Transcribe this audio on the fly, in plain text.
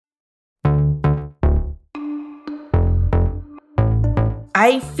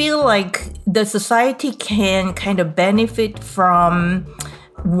I feel like the society can kind of benefit from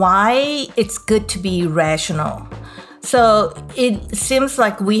why it's good to be rational. So it seems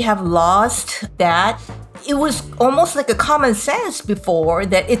like we have lost that. It was almost like a common sense before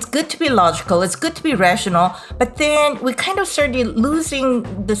that it's good to be logical, it's good to be rational, but then we kind of started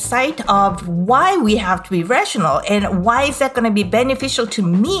losing the sight of why we have to be rational and why is that going to be beneficial to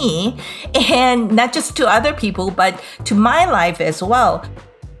me and not just to other people, but to my life as well.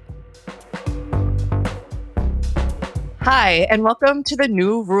 Hi, and welcome to the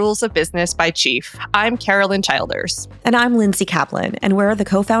New Rules of Business by Chief. I'm Carolyn Childers. And I'm Lindsay Kaplan, and we're the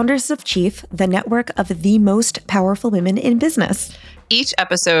co-founders of Chief, the network of the most powerful women in business. Each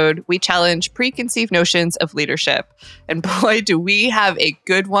episode, we challenge preconceived notions of leadership. And boy, do we have a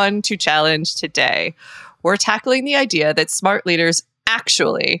good one to challenge today. We're tackling the idea that smart leaders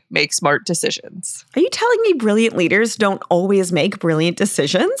actually make smart decisions. Are you telling me brilliant leaders don't always make brilliant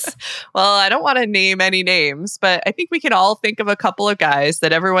decisions? Well, I don't want to name any names, but I think we can all think of a couple of guys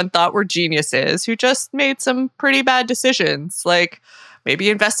that everyone thought were geniuses who just made some pretty bad decisions, like maybe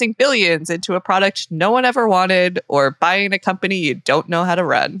investing billions into a product no one ever wanted or buying a company you don't know how to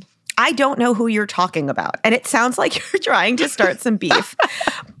run. I don't know who you're talking about, and it sounds like you're trying to start some beef.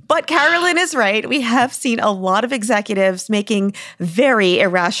 But Carolyn is right. We have seen a lot of executives making very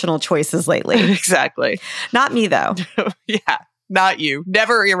irrational choices lately. Exactly. Not me, though. Yeah, not you.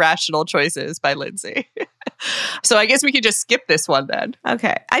 Never Irrational Choices by Lindsay. So I guess we could just skip this one then.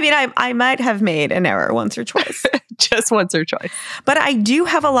 Okay. I mean, I might have made an error once or twice. Just once or twice. But I do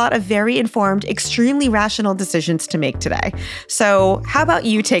have a lot of very informed, extremely rational decisions to make today. So how about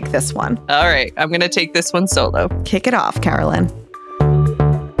you take this one? All right. I'm going to take this one solo. Kick it off, Carolyn.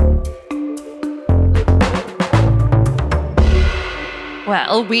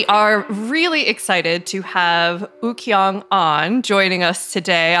 Well, we are really excited to have Woo-Kyoung Ahn joining us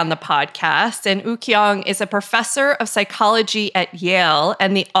today on the podcast. And Woo-Kyoung is a professor of psychology at Yale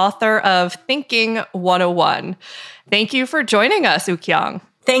and the author of Thinking 101. Thank you for joining us, Woo-Kyoung.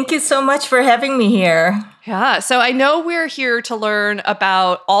 Thank you so much for having me here. Yeah, so I know we're here to learn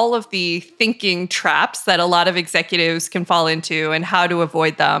about all of the thinking traps that a lot of executives can fall into and how to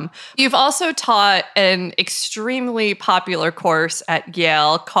avoid them. You've also taught an extremely popular course at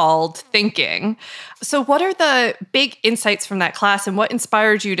Yale called Thinking. So what are the big insights from that class and what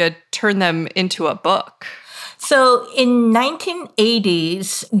inspired you to turn them into a book? So in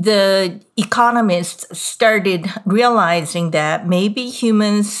 1980s, the economists started realizing that maybe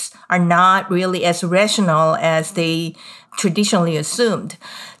humans are not really as rational as they traditionally assumed.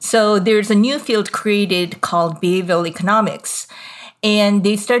 So there's a new field created called behavioral economics. And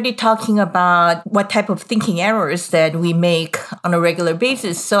they started talking about what type of thinking errors that we make on a regular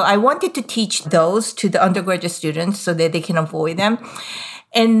basis. So I wanted to teach those to the undergraduate students so that they can avoid them.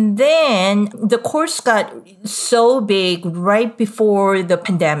 And then the course got so big right before the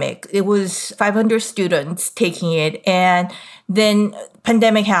pandemic. It was 500 students taking it. And then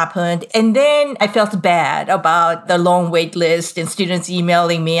pandemic happened. And then I felt bad about the long wait list and students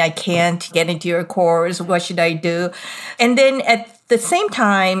emailing me, I can't get into your course. What should I do? And then at the same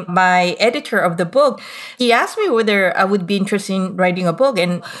time, my editor of the book, he asked me whether I would be interested in writing a book.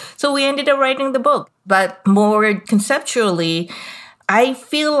 And so we ended up writing the book. But more conceptually, I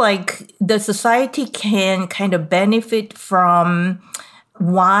feel like the society can kind of benefit from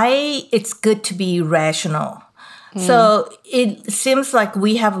why it's good to be rational. So it seems like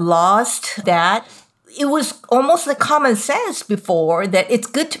we have lost that. It was almost like common sense before that it's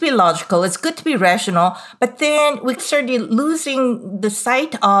good to be logical, it's good to be rational, but then we started losing the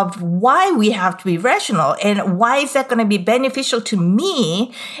sight of why we have to be rational and why is that going to be beneficial to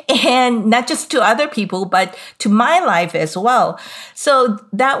me and not just to other people, but to my life as well. So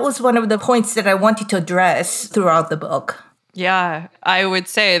that was one of the points that I wanted to address throughout the book. Yeah, I would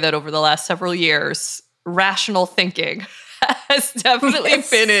say that over the last several years, rational thinking has definitely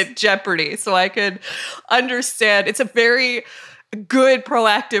been in jeopardy. So I could understand. It's a very good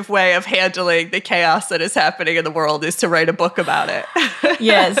proactive way of handling the chaos that is happening in the world is to write a book about it.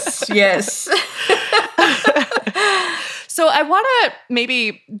 Yes, yes. So I want to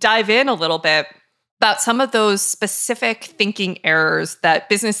maybe dive in a little bit about some of those specific thinking errors that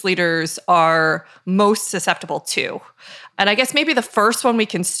business leaders are most susceptible to. And I guess maybe the first one we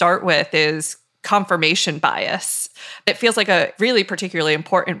can start with is confirmation bias. It feels like a really particularly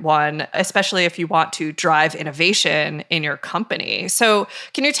important one, especially if you want to drive innovation in your company. So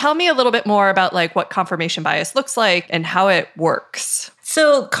can you tell me a little bit more about like what confirmation bias looks like and how it works?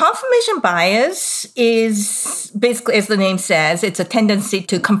 So confirmation bias is basically, as the name says, it's a tendency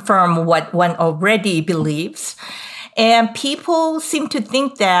to confirm what one already believes. And people seem to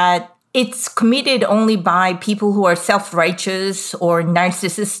think that it's committed only by people who are self-righteous or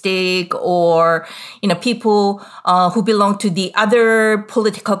narcissistic or, people who belong to the other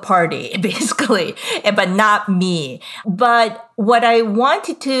political party, basically, but not me. But what I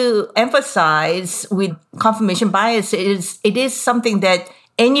wanted to emphasize with confirmation bias is it is something that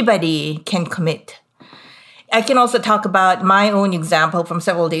anybody can commit. I can also talk about my own example from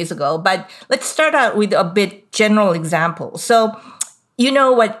several days ago, but let's start out with a bit general example. So, you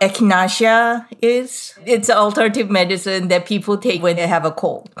know what echinacea is? It's an alternative medicine that people take when they have a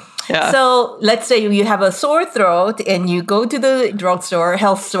cold. Yeah. So let's say you have a sore throat and you go to the drugstore,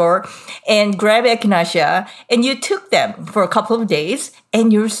 health store, and grab echinacea, and you took them for a couple of days,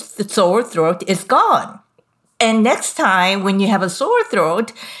 and your sore throat is gone. And next time when you have a sore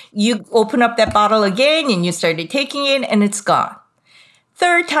throat, you open up that bottle again and you started taking it, and it's gone.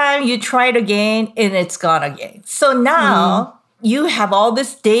 Third time, you try it again, and it's gone again. So now you have all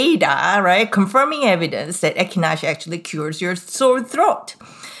this data, right, confirming evidence that echinacea actually cures your sore throat.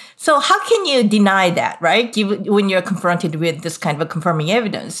 So how can you deny that, right, when you're confronted with this kind of a confirming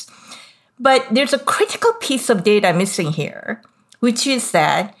evidence? But there's a critical piece of data missing here, which is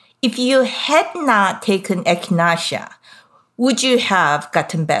that if you had not taken echinacea, would you have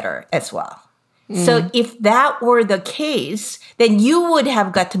gotten better as well? So if that were the case, then you would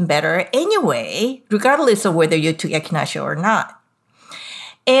have gotten better anyway, regardless of whether you took echinacea or not.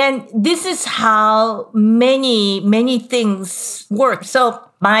 And this is how many things work. So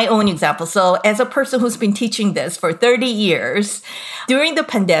my own example. So as a person who's been teaching this for 30 years, during the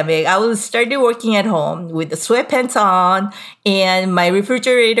pandemic, I started working at home with the sweatpants on, and my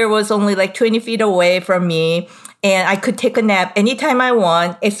refrigerator was only like 20 feet away from me. And I could take a nap anytime I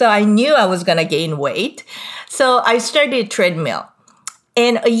want. And so I knew I was going to gain weight. So I started treadmill.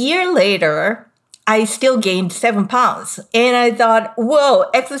 And a year later, I still gained 7 pounds. And I thought, whoa,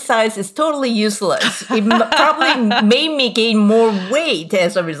 exercise is totally useless. It probably made me gain more weight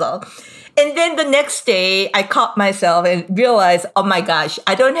as a result. And then the next day, I caught myself and realized, oh my gosh,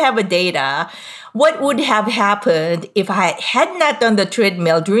 I don't have a data. What would have happened if I had not done the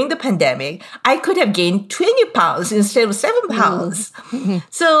treadmill during the pandemic? I could have gained 20 pounds instead of 7 pounds.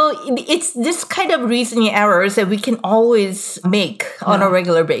 So it's this kind of reasoning errors that we can always make on a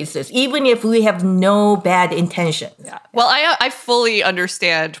regular basis, even if we have no bad intentions. Yeah. Well, I fully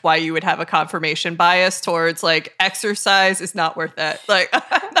understand why you would have a confirmation bias towards like exercise is not worth it. Like,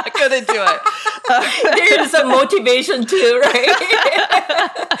 I'm not going to do it. There's a motivation too, right?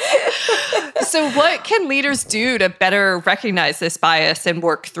 So what can leaders do to better recognize this bias and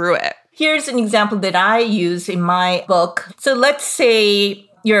work through it? Here's an example that I use in my book. So let's say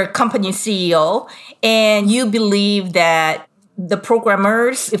you're a company CEO and you believe that the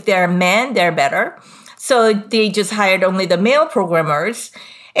programmers, if they're men, they're better. So they just hired only the male programmers.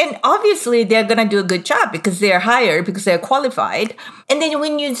 And obviously, they're going to do a good job because they're hired, because they're qualified. And then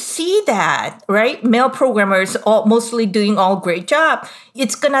when you see that, right, male programmers mostly doing all great job,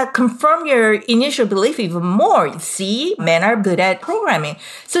 it's going to confirm your initial belief even more. See, men are good at programming.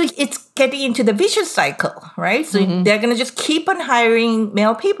 So it's getting into the vicious cycle, right? So they're going to just keep on hiring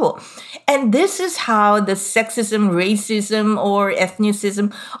male people. And this is how the sexism, racism, or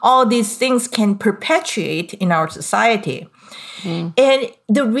ethnicism, all these things can perpetuate in our society. And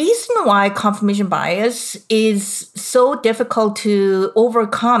the reason why confirmation bias is so difficult to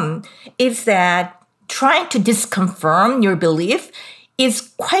overcome is that trying to disconfirm your belief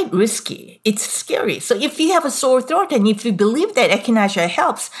is quite risky. It's scary. So if you have a sore throat and if you believe that echinacea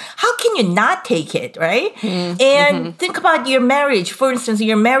helps, how can you not take it, right? And think about your marriage. For instance,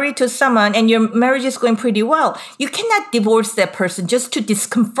 you're married to someone and your marriage is going pretty well. You cannot divorce that person just to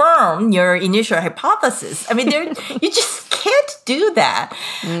disconfirm your initial hypothesis. I mean, you just can't do that.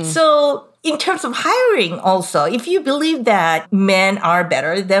 So in terms of hiring also, if you believe that men are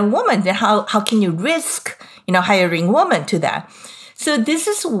better than women, then how can you risk, hiring women to that? So this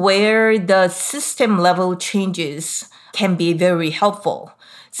is where the system level changes can be very helpful.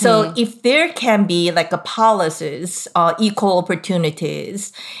 So if there can be like a policies, equal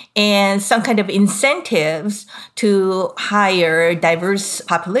opportunities, and some kind of incentives to hire diverse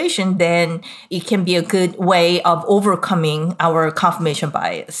population, then it can be a good way of overcoming our confirmation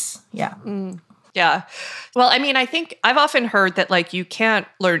bias. Yeah. Yeah. Well, I mean, I think I've often heard that like you can't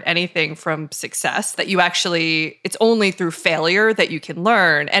learn anything from success, that you actually, it's only through failure that you can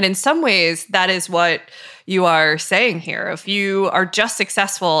learn. And in some ways, that is what you are saying here. If you are just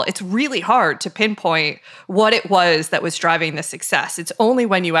successful, it's really hard to pinpoint what it was that was driving the success. It's only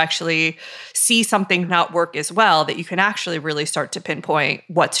when you actually see something not work as well that you can actually really start to pinpoint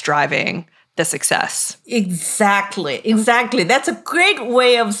what's driving the success. Exactly. That's a great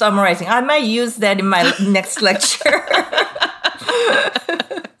way of summarizing. I might use that in my next lecture.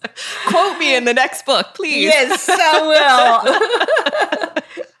 Quote me in the next book, please. Yes, I will.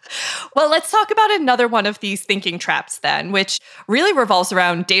 Well, let's talk about another one of these thinking traps then, which really revolves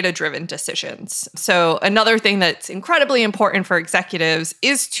around data-driven decisions. So another thing that's incredibly important for executives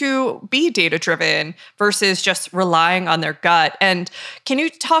is to be data-driven versus just relying on their gut. And can you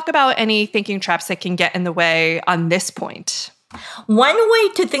talk about any thinking traps that can get in the way on this point? One way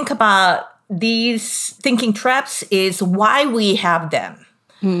to think about these thinking traps is why we have them.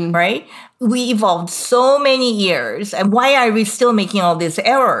 Right? We evolved so many years. And why are we still making all these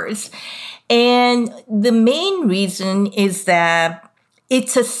errors? And the main reason is that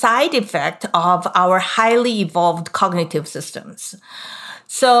it's a side effect of our highly evolved cognitive systems.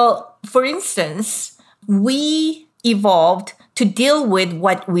 So, for instance, we evolved to deal with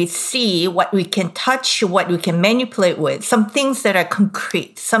what we see, what we can touch, what we can manipulate with, some things that are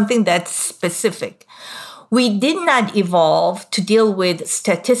concrete, something that's specific. We did not evolve to deal with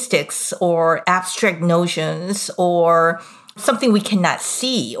statistics or abstract notions or something we cannot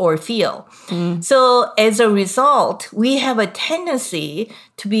see or feel. So as a result, we have a tendency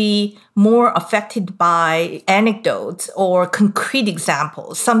to be more affected by anecdotes or concrete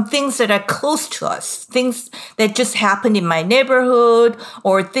examples, some things that are close to us, things that just happened in my neighborhood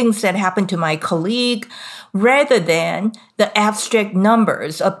or things that happened to my colleague, rather than the abstract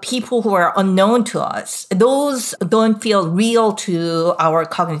numbers of people who are unknown to us. Those don't feel real to our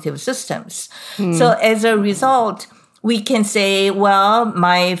cognitive systems. So as a result, we can say, well,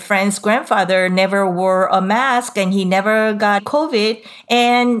 my friend's grandfather never wore a mask and he never got COVID,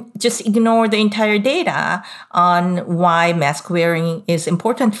 and just ignore the entire data on why mask wearing is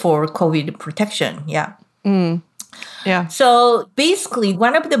important for COVID protection. Yeah. Yeah. So basically,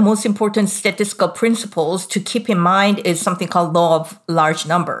 one of the most important statistical principles to keep in mind is something called law of large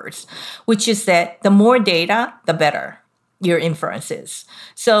numbers, which is that the more data, the better your inferences.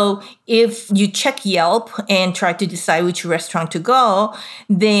 So if you check Yelp and try to decide which restaurant to go,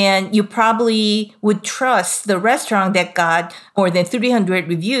 then you probably would trust the restaurant that got more than 300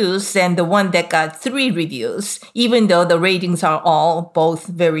 reviews than the one that got 3 reviews, even though the ratings are all both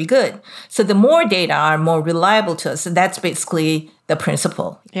very good. So the more data are more reliable to us. And that's basically the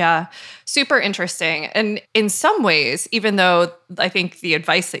principle. Yeah, super interesting. And in some ways, even though I think the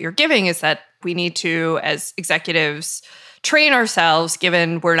advice that you're giving is that we need to, as executives, train ourselves,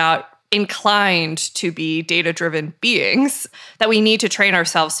 given we're not inclined to be data-driven beings, that we need to train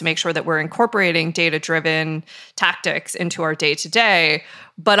ourselves to make sure that we're incorporating data-driven tactics into our day-to-day,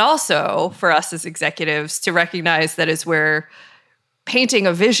 but also for us as executives to recognize that as we're painting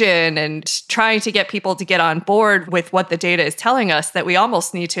a vision and trying to get people to get on board with what the data is telling us, that we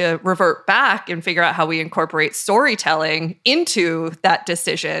almost need to revert back and figure out how we incorporate storytelling into that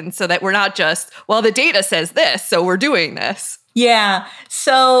decision so that we're not just, well, the data says this, so we're doing this. Yeah.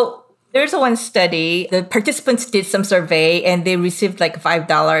 So there's one study. The participants did some survey and they received like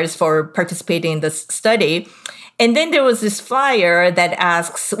 $5 for participating in this study. And then there was this flyer that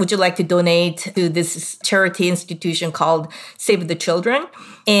asks, would you like to donate to this charity institution called Save the Children?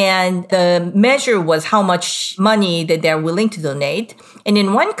 And the measure was how much money that they're willing to donate. And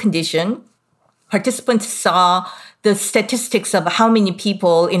in one condition, participants saw the statistics of how many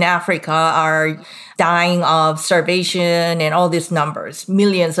people in Africa are dying of starvation and all these numbers,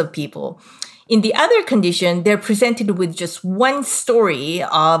 millions of people. In the other condition, they're presented with just one story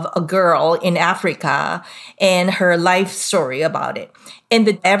of a girl in Africa and her life story about it. And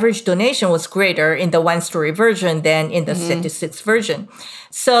the average donation was greater in the one-story version than in the statistics version.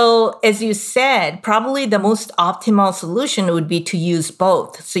 So as you said, probably the most optimal solution would be to use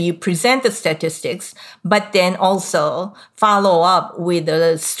both. So you present the statistics, but then also follow up with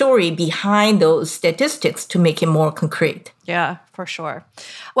the story behind those statistics to make it more concrete. Yeah, for sure.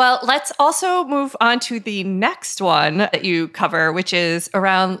 Well, let's also move on to the next one that you cover, which is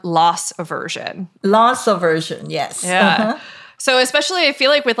around loss aversion. Loss aversion, yes. Yeah. So especially I feel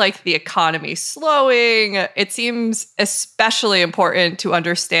like with like the economy slowing, it seems especially important to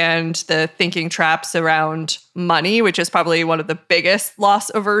understand the thinking traps around money, which is probably one of the biggest loss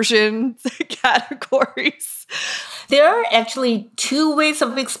aversion categories. There are actually 2 ways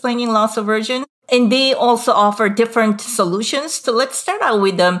of explaining loss aversion, and they also offer different solutions. So let's start out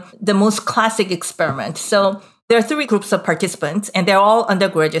with the most classic experiment. So there are 3 groups of participants, and they're all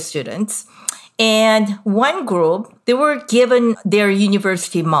undergraduate students. And one group, they were given their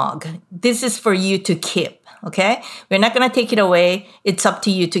university mug. This is for you to keep, okay? We're not going to take it away. It's up to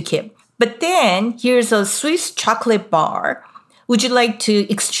you to keep. But then here's a Swiss chocolate bar would you like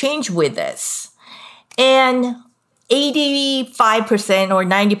to exchange with us? And 85% or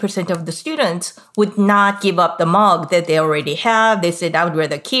 90% of the students would not give up the mug that they already have. They said, I would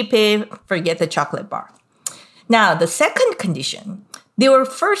rather keep it, forget the chocolate bar. Now, the second condition, they were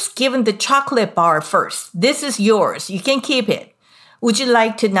first given the chocolate bar first. This is yours. You can keep it. Would you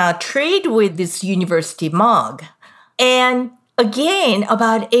like to now trade with this university mug? And again,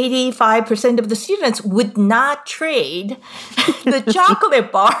 about 85% of the students would not trade the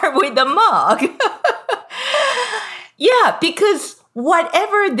chocolate bar with the mug. Yeah, because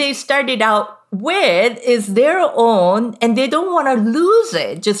whatever they started out with is their own, and they don't want to lose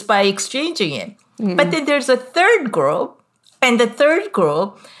it just by exchanging it. But then there's a third group, and the third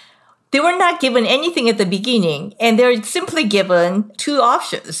group, they were not given anything at the beginning, and they're simply given two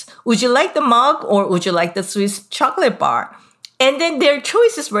options. Would you like the mug or would you like the Swiss chocolate bar? And then their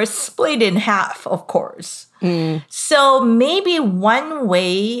choices were split in half, of course. So maybe one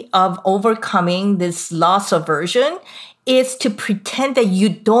way of overcoming this loss aversion is to pretend that you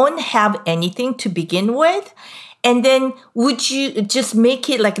don't have anything to begin with. And then would you just make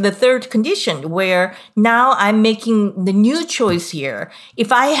it like the third condition where now I'm making the new choice here.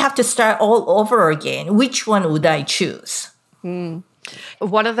 If I have to start all over again, which one would I choose?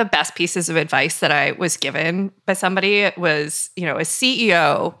 One of the best pieces of advice that I was given by somebody was, a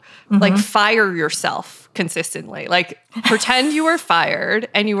CEO, like fire yourself consistently. Like pretend you were fired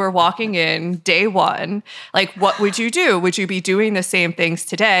and you were walking in day one. Like what would you do? Would you be doing the same things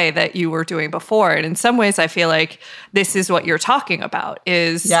today that you were doing before? And in some ways, I feel like this is what you're talking about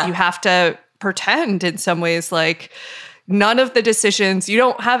is you have to pretend in some ways like none of the decisions, you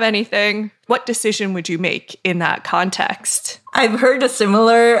don't have anything. What decision would you make in that context? I've heard a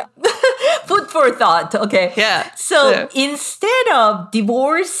similar food for thought. Okay. Yeah. So instead of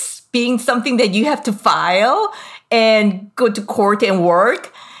divorce being something that you have to file and go to court and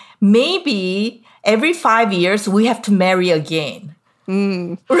work, maybe every 5 years we have to marry again.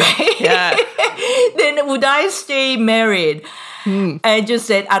 Right? Yeah. Then would I stay married? I just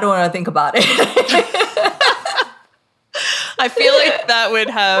said, I don't want to think about it. I feel like that would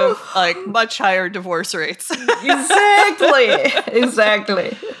have like much higher divorce rates. Exactly.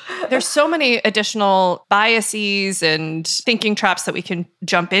 There's so many additional biases and thinking traps that we can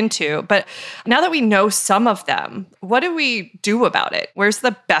jump into. But now that we know some of them, what do we do about it? Where's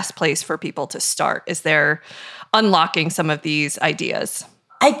the best place for people to start? Is there unlocking some of these ideas?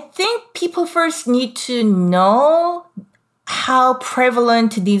 I think people first need to know how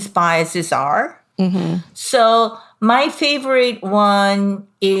prevalent these biases are. So my favorite one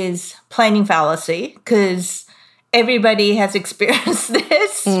is planning fallacy, because everybody has experienced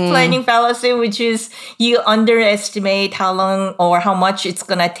this planning fallacy, which is you underestimate how long or how much it's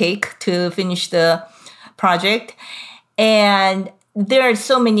going to take to finish the project. And there are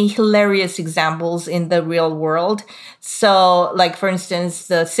so many hilarious examples in the real world. So like, for instance,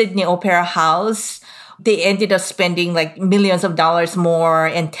 the Sydney Opera House, they ended up spending like millions of dollars more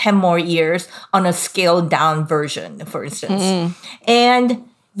and 10 more years on a scaled down version, for instance. And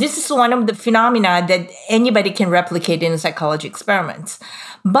this is one of the phenomena that anybody can replicate in psychology experiments.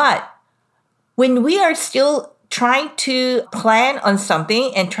 But when we are still trying to plan on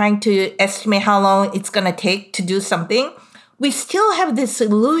something and trying to estimate how long it's going to take to do something, we still have this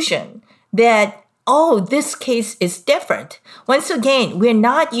illusion that this case is different. Once again, we're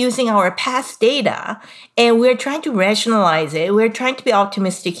not using our past data and we're trying to rationalize it. We're trying to be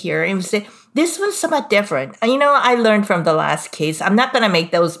optimistic here and we say, this one's somewhat different. I learned from the last case. I'm not going to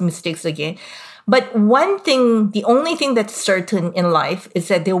make those mistakes again. But one thing, the only thing that's certain in life is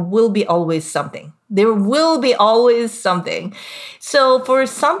that there will be always something. There will be always something. So for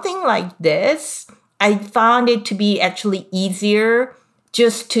something like this, I found it to be actually easier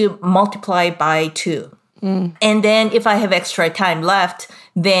just to multiply by 2. And then if I have extra time left,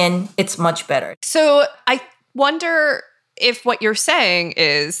 then it's much better. So I wonder if what you're saying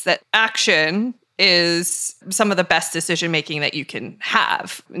is that action is some of the best decision-making that you can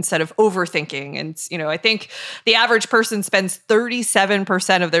have instead of overthinking. And, I think the average person spends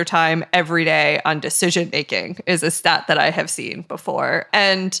 37% of their time every day on decision-making is a stat that I have seen before.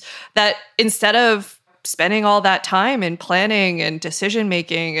 And that instead of spending all that time in planning and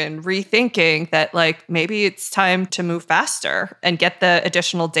decision-making and rethinking that like maybe it's time to move faster and get the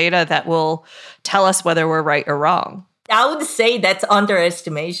additional data that will tell us whether we're right or wrong. I would say that's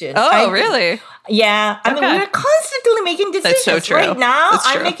underestimation. Oh, really? Yeah. I mean, we're constantly making decisions. That's so true. Right now,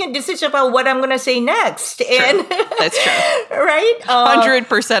 That's true. I'm making a decision about what I'm going to say next. True. And That's true. Right?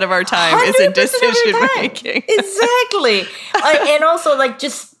 100% of our time is in decision making. Exactly. And also, like,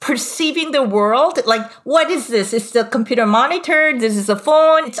 just perceiving the world. Like, what is this? It's the computer monitor. This is a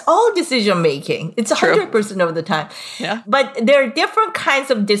phone. It's all decision making. It's 100% of the time. Yeah. But there are different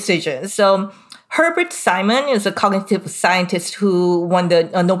kinds of decisions. So Herbert Simon is a cognitive scientist who won the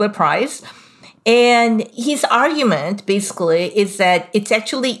Nobel Prize. And his argument basically is that it's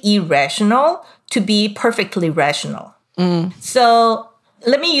actually irrational to be perfectly rational. So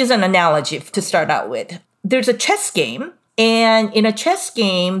let me use an analogy to start out with. There's a chess game. And in a chess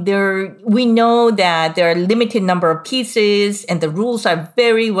game, we know that there are a limited number of pieces and the rules are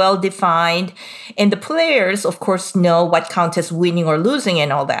very well defined. And the players, of course, know what counts as winning or losing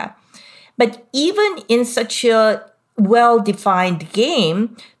and all that. But even in such a well-defined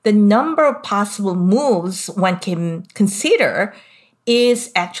game, the number of possible moves one can consider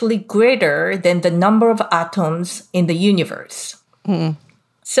is actually greater than the number of atoms in the universe.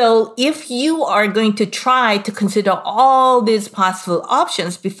 So if you are going to try to consider all these possible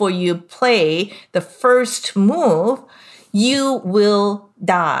options before you play the first move, you will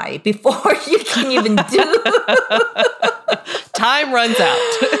die before you can even do. Time runs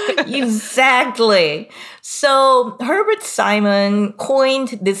out. Exactly. So Herbert Simon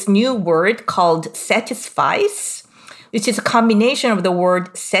coined this new word called satisfice, which is a combination of the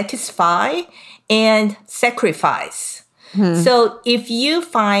word satisfy and sacrifice. So if you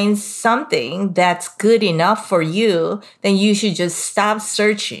find something that's good enough for you, then you should just stop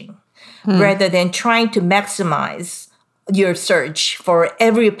searching rather than trying to maximize your search for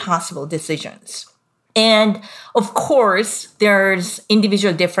every possible decisions. And of course, there's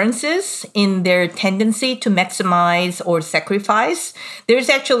individual differences in their tendency to maximize or sacrifice. There's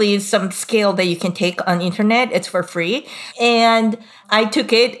actually some scale that you can take on internet. It's for free. And I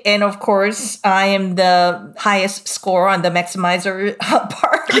took it. And of course, I am the highest score on the maximizer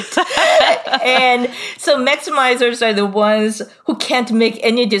part. And so maximizers are the ones who can't make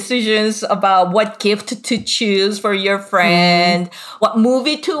any decisions about what gift to choose for your friend, what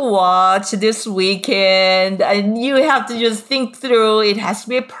movie to watch this weekend. And you have to just think through. It has to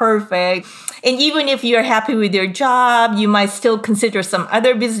be perfect. And even if you're happy with your job, you might still consider some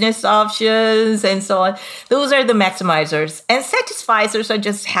other business options and so on. Those are the maximizers. And satisficers are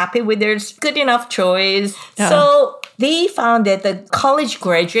just happy with their good enough choice. Yeah. So they found that the college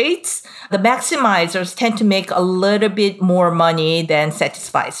graduates, the maximizers tend to make a little bit more money than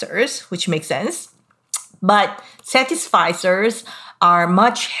satisficers, which makes sense. But satisficers are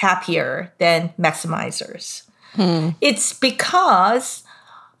much happier than maximizers. It's because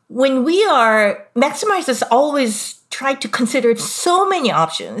when we are, maximizers always try to consider so many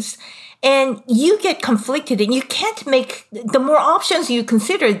options and you get conflicted and you can't make, the more options you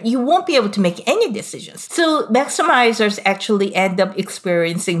consider, you won't be able to make any decisions. So maximizers actually end up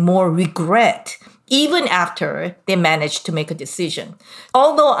experiencing more regret even after they manage to make a decision.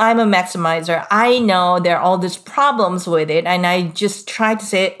 Although I'm a maximizer, I know there are all these problems with it. And I just try to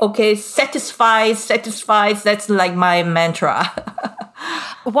say, okay, satisfies. That's like my mantra.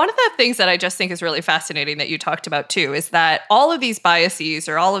 One of the things that I just think is really fascinating that you talked about too is that all of these biases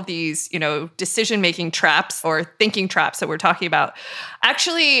or all of these, decision-making traps or thinking traps that we're talking about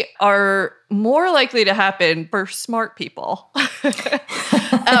actually are more likely to happen for smart people.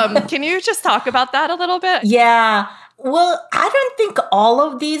 Can you just talk about that a little bit? Yeah. Well, I don't think all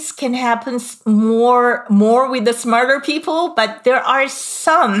of these can happen more with the smarter people, but there are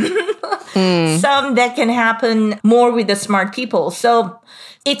some that can happen more with the smart people. So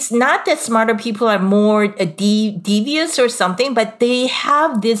it's not that smarter people are more devious or something, but they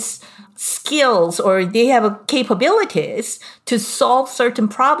have this skills or they have capabilities to solve certain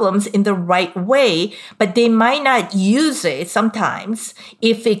problems in the right way, but they might not use it sometimes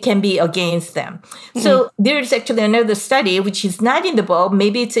if it can be against them. So there's actually another study, which is not in the book,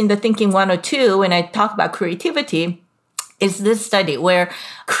 maybe it's in the Thinking 102 when I talk about creativity, is this study where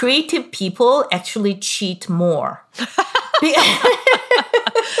creative people actually cheat more.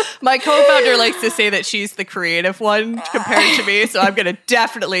 My co-founder likes to say that she's the creative one compared to me, so I'm going to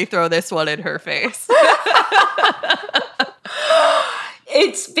definitely throw this one in her face.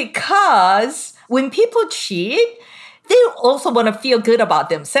 It's because when people cheat, they also want to feel good about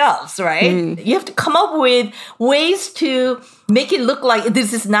themselves, right? You have to come up with ways to make it look like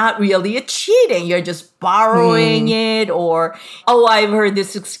this is not really a cheating. You're just borrowing it, or, I've heard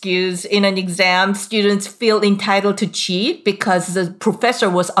this excuse in an exam. Students feel entitled to cheat because the professor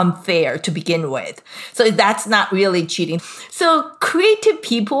was unfair to begin with. So that's not really cheating. So creative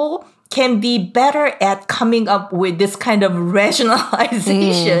people can be better at coming up with this kind of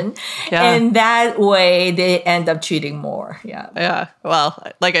rationalization. And that way they end up cheating more. Yeah. Yeah. Well,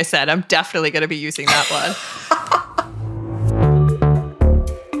 like I said, I'm definitely going to be using that one.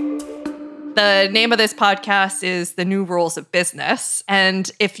 The name of this podcast is The New Rules of Business. And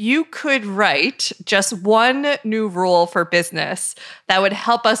if you could write just one new rule for business that would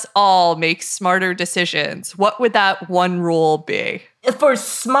help us all make smarter decisions, what would that one rule be? For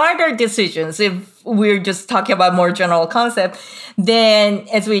smarter decisions, if we're just talking about more general concept, then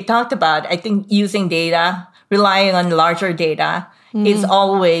as we talked about, I think using data, relying on larger data is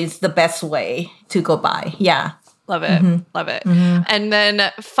always the best way to go by. Yeah. Love it. Love it. And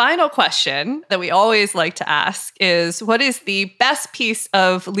then final question that we always like to ask is, what is the best piece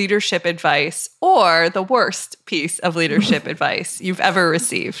of leadership advice or the worst piece of leadership advice you've ever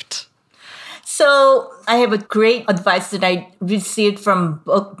received? So I have a great advice that I received from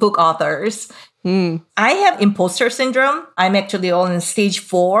book authors. I have imposter syndrome. I'm actually on stage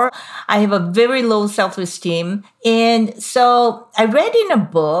 4. I have a very low self-esteem. And so I read in a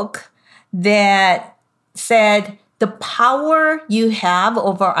book that said the power you have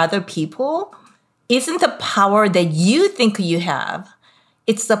over other people isn't the power that you think you have.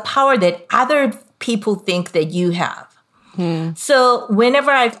 It's the power that other people think that you have. So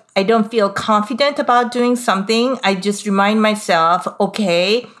whenever I don't feel confident about doing something, I just remind myself,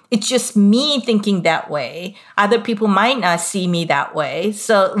 okay, it's just me thinking that way. Other people might not see me that way.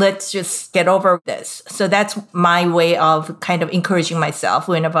 So let's just get over this. So that's my way of kind of encouraging myself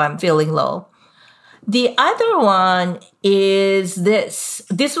whenever I'm feeling low. The other one is this.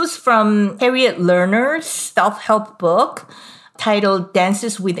 This was from Harriet Lerner's self-help book titled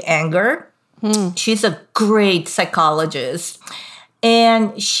Dances with Anger. She's a great psychologist.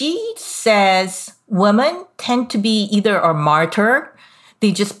 And she says women tend to be either a martyr,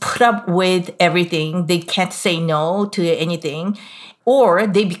 they just put up with everything, they can't say no to anything, or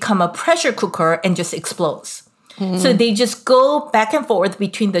they become a pressure cooker and just explodes. So they just go back and forth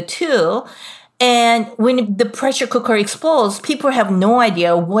between the two. And when the pressure cooker explodes, people have no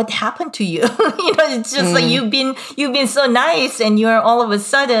idea what happened to you. It's just like you've been so nice and you're all of a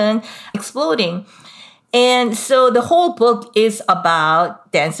sudden exploding. And so the whole book is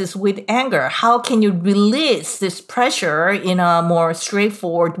about dances with anger. How can you release this pressure in a more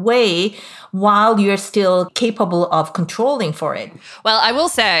straightforward way while you're still capable of controlling for it? Well, I will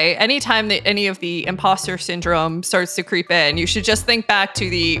say, anytime that any of the imposter syndrome starts to creep in, you should just think back to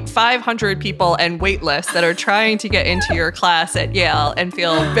the 500 people and wait lists that are trying to get into your class at Yale and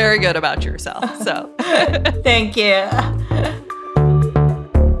feel very good about yourself. So, thank you.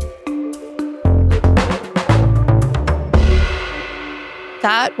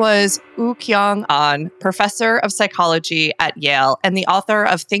 That was Woo-Kyoung Ahn, professor of psychology at Yale and the author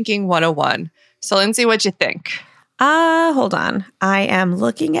of Thinking 101. So, Lindsay, what'd you think? Hold on. I am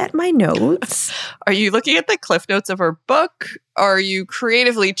looking at my notes. Are you looking at the cliff notes of her book? Or are you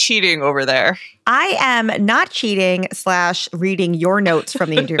creatively cheating over there? I am not cheating / reading your notes from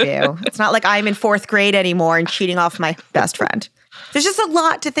the interview. It's not like I'm in 4th grade anymore and cheating off my best friend. There's just a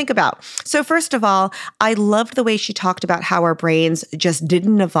lot to think about. So first of all, I loved the way she talked about how our brains just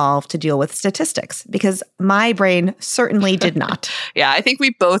didn't evolve to deal with statistics, because my brain certainly did not. Yeah, I think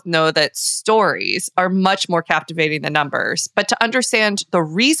we both know that stories are much more captivating than numbers, but to understand the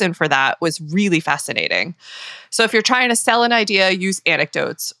reason for that was really fascinating. So if you're trying to sell an idea, use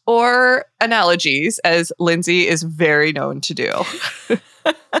anecdotes or analogies, as Lindsay is very known to do.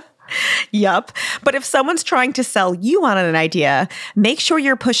 Yup. But if someone's trying to sell you on an idea, make sure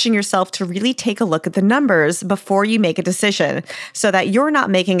you're pushing yourself to really take a look at the numbers before you make a decision, so that you're not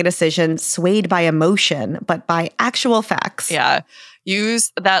making a decision swayed by emotion, but by actual facts. Yeah.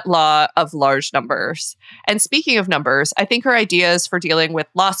 Use that law of large numbers. And speaking of numbers, I think her ideas for dealing with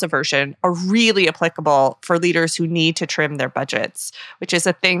loss aversion are really applicable for leaders who need to trim their budgets, which is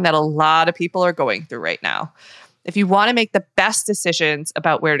a thing that a lot of people are going through right now. If you want to make the best decisions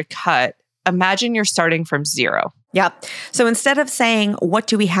about where to cut, imagine you're starting from zero. Yep. So instead of saying, what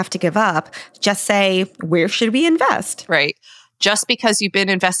do we have to give up? Just say, where should we invest? Right. Just because you've been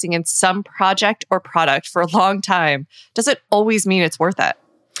investing in some project or product for a long time doesn't always mean it's worth it.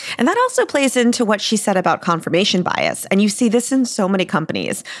 And that also plays into what she said about confirmation bias. And you see this in so many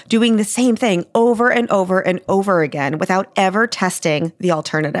companies doing the same thing over and over and over again without ever testing the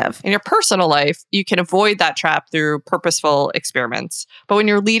alternative. In your personal life, you can avoid that trap through purposeful experiments. But when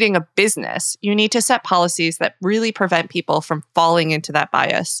you're leading a business, you need to set policies that really prevent people from falling into that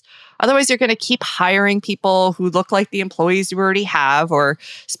bias. Otherwise, you're going to keep hiring people who look like the employees you already have, or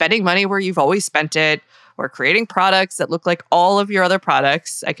spending money where you've always spent it, or creating products that look like all of your other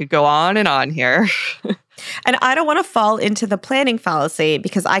products. I could go on and on here. And I don't want to fall into the planning fallacy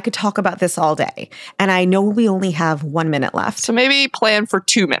because I could talk about this all day. And I know we only have 1 minute left. So maybe plan for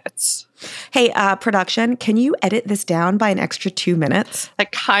 2 minutes. Hey, production, can you edit this down by an extra 2 minutes?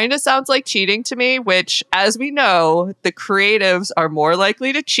 That kind of sounds like cheating to me, which, as we know, the creatives are more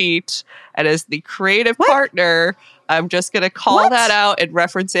likely to cheat. And as the creative partner, I'm just going to call that out and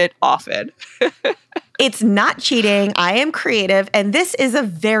reference it often. It's not cheating. I am creative, and this is a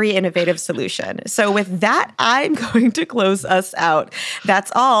very innovative solution. So with that, I'm going to close us out.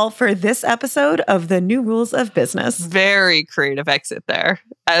 That's all for this episode of The New Rules of Business. Very creative exit there.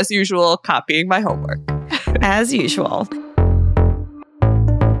 As usual, copying my homework. As usual.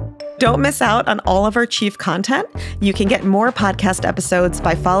 Don't miss out on all of our Chief content. You can get more podcast episodes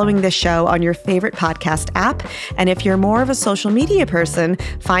by following this show on your favorite podcast app. And if you're more of a social media person,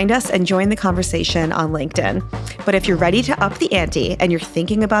 find us and join the conversation on LinkedIn. But if you're ready to up the ante and you're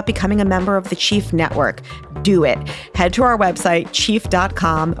thinking about becoming a member of the Chief Network, do it. Head to our website,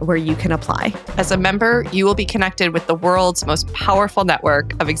 chief.com, where you can apply. As a member, you will be connected with the world's most powerful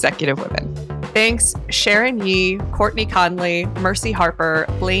network of executive women. Thanks, Sharon Yee, Courtney Conley, Mercy Harper,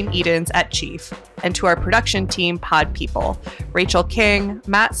 Blaine Edens at Chief, and to our production team, Pod People, Rachel King,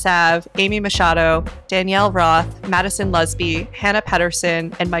 Matt Sav, Amy Machado, Danielle Roth, Madison Lusby, Hannah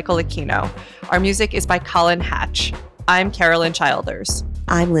Pedersen, and Michael Aquino. Our music is by Colin Hatch. I'm Carolyn Childers.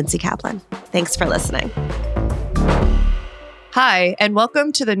 I'm Lindsay Kaplan. Thanks for listening. Hi, and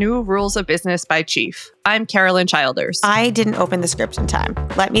welcome to the New Rules of Business by Chief. I'm Carolyn Childers. I didn't open the script in time.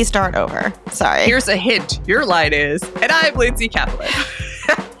 Let me start over. Sorry. Here's a hint. Your line is, and I'm Lindsay Kaplan.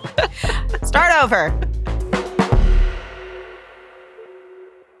 Start over.